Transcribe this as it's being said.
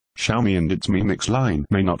Xiaomi and its Mi Mix line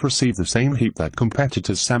may not receive the same heat that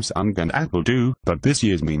competitors Samsung and Apple do, but this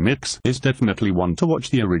year's Mi Mix is definitely one to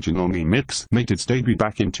watch. The original Mi Mix made its debut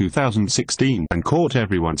back in 2016 and caught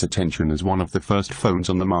everyone's attention as one of the first phones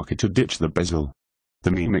on the market to ditch the bezel.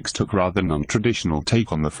 The Mi Mix took rather non-traditional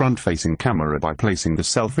take on the front-facing camera by placing the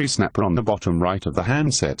selfie snapper on the bottom right of the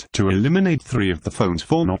handset to eliminate 3 of the phone's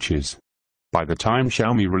 4 notches. By the time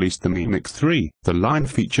Xiaomi released the Mi Mix 3, the line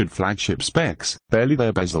featured flagship specs, barely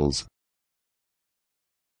their bezels,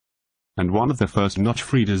 and one of the first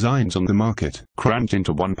notch-free designs on the market, crammed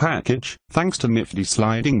into one package, thanks to nifty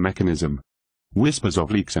sliding mechanism. Whispers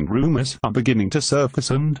of leaks and rumors are beginning to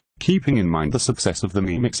surface and, keeping in mind the success of the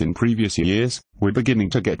Mi Mix in previous years, we're beginning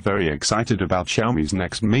to get very excited about Xiaomi's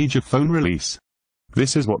next major phone release.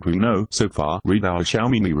 This is what we know so far. Read our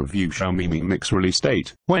Xiaomi Mi review. Xiaomi Mi Mix release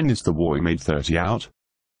date. When is the Mi Mate 30 out?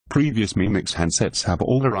 Previous Mi Mix handsets have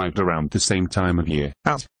all arrived around the same time of year.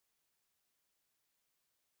 As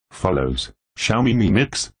follows: Xiaomi Mi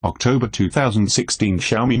Mix, October 2016.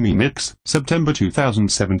 Xiaomi Mi Mix, September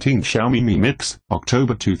 2017. Xiaomi Mi Mix,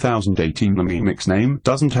 October 2018. The Mi Mix name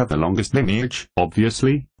doesn't have the longest lineage,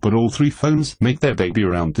 obviously, but all 3 phones make their debut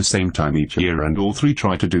around the same time each year, and all 3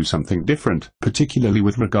 try to do something different, particularly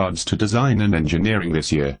with regards to design and engineering.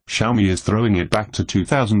 This year, Xiaomi is throwing it back to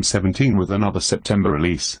 2017 with another September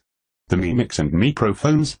release. The Mi Mix and Mi Pro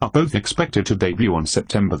phones are both expected to debut on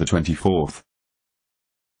September the 24th.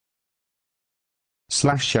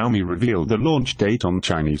 Xiaomi revealed the launch date on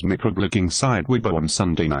Chinese microblogging site Weibo on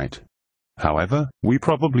Sunday night. However, we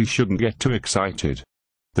probably shouldn't get too excited.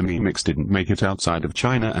 The Mi Mix didn't make it outside of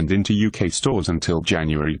China and into UK stores until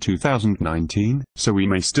January 2019, so we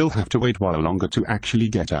may still have to wait a while longer to actually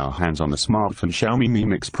get our hands on a smartphone. Xiaomi Mi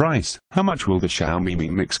Mix price. How much will the Xiaomi Mi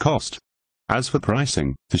Mix cost? As for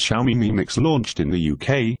pricing, the Xiaomi Mi Mix launched in the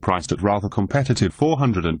UK priced at rather competitive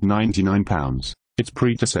 £499. Its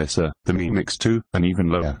predecessor, the Mi Mix 2, an even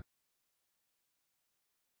lower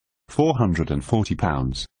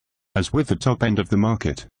 £440. As with the top end of the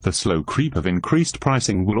market, the slow creep of increased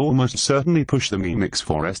pricing will almost certainly push the Mi Mix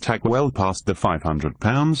 4S tag well past the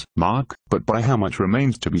 £500 mark, but by how much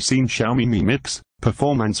remains to be seen. Xiaomi Mi Mix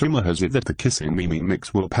performance. Rumor has it that the Xiaomi Mi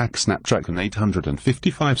Mix will pack Snapdragon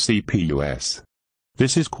 855 CPUs.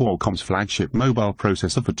 This is Qualcomm's flagship mobile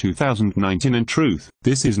processor for 2019. In truth,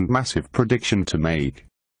 this isn't massive prediction to make.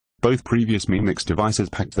 Both previous Mi Mix devices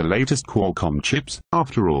packed the latest Qualcomm chips,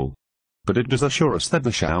 after all. But it does assure us that the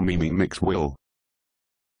Xiaomi Mi Mix will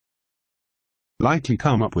likely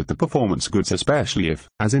come up with the performance goods, especially if,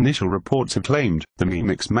 as initial reports have claimed, the Mi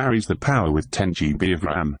Mix marries the power with 10 GB of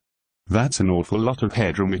RAM. That's an awful lot of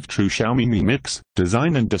headroom if true. Xiaomi Mi Mix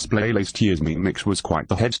design and display. Last year's Mi Mix was quite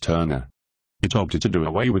the head-turner. It opted to do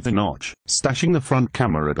away with the notch, stashing the front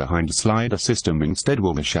camera behind a slider system. Instead,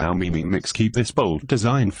 will the Xiaomi Mi Mix keep this bold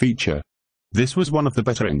design feature? This was one of the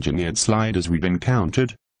better engineered sliders we've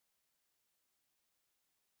encountered,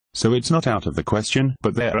 so it's not out of the question,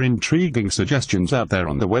 but there are intriguing suggestions out there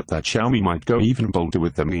on the web that Xiaomi might go even bolder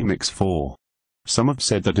with the Mi Mix 4. Some have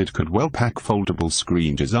said that it could well pack foldable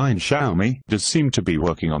screen design. Xiaomi does seem to be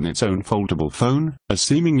working on its own foldable phone, as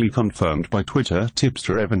seemingly confirmed by Twitter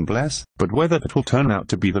tipster Evan Bless, but whether that will turn out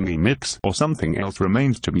to be the Mi Mix or something else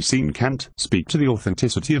remains to be seen. Can't speak to the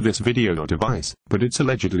authenticity of this video or device, but it's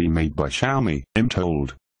allegedly made by Xiaomi, I'm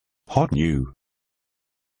told. Hot new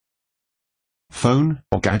phone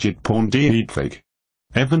or gadget porn deepfake.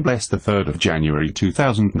 Evan Bless, the 3rd of January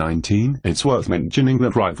 2019. It's worth mentioning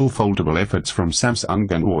that rival foldable efforts from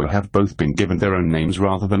Samsung and Huawei have both been given their own names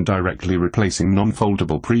rather than directly replacing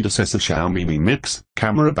non-foldable predecessor Xiaomi Mi Mix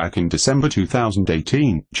camera. Back in December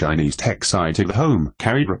 2018, Chinese tech site Home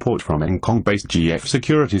carried report from Hong Kong-based GF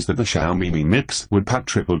Securities that the Xiaomi Mi Mix would pack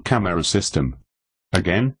triple camera system.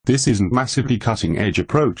 Again, this isn't massively cutting-edge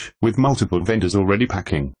approach, with multiple vendors already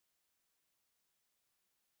packing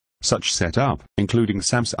such setup, including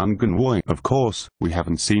Samsung and Huawei. Of course, we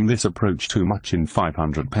haven't seen this approach too much in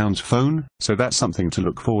 £500 phone, so that's something to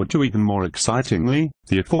look forward to. Even more excitingly,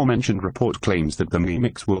 the aforementioned report claims that the Mi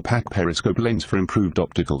Mix will pack periscope lens for improved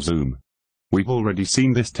optical zoom. We've already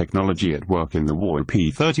seen this technology at work in the Huawei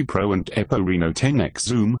P30 Pro and Oppo Reno 10X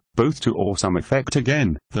zoom, both to awesome effect.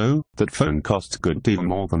 Again, though, that phone costs a good deal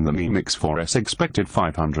more than the Mi Mix 4S expected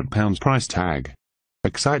 £500 price tag.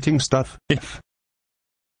 Exciting stuff, if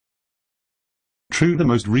true. The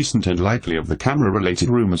most recent and likely of the camera-related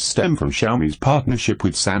rumors stem from Xiaomi's partnership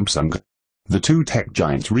with Samsung. The two tech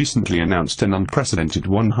giants recently announced an unprecedented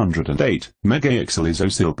 108-megapixel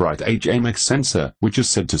ISO bright HMX sensor, which is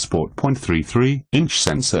said to sport 0.33-inch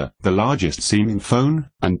sensor, the largest seen in phone,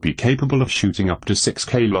 and be capable of shooting up to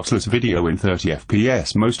 6K lossless video in 30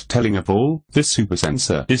 FPS. Most telling of all, this super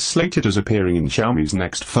sensor is slated as appearing in Xiaomi's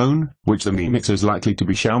next phone, which the Mi Mix is likely to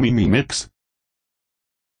be Xiaomi Mi Mix.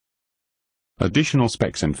 Additional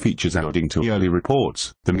specs and features. According to early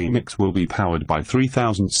reports, the Mi Mix will be powered by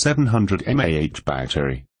 3700 mAh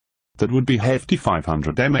battery. That would be hefty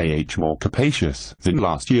 500 mAh more capacious than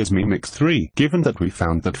last year's Mi Mix 3. Given that we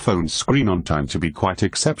found that phone's screen on time to be quite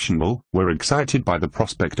exceptional, we're excited by the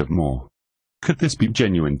prospect of more. Could this be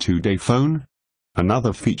genuine two-day phone?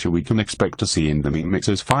 Another feature we can expect to see in the Mi Mix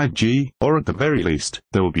is 5G, or at the very least,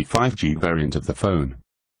 there will be 5G variant of the phone.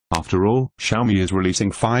 After all, Xiaomi is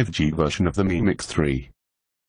releasing 5G version of the Mi Mix 3.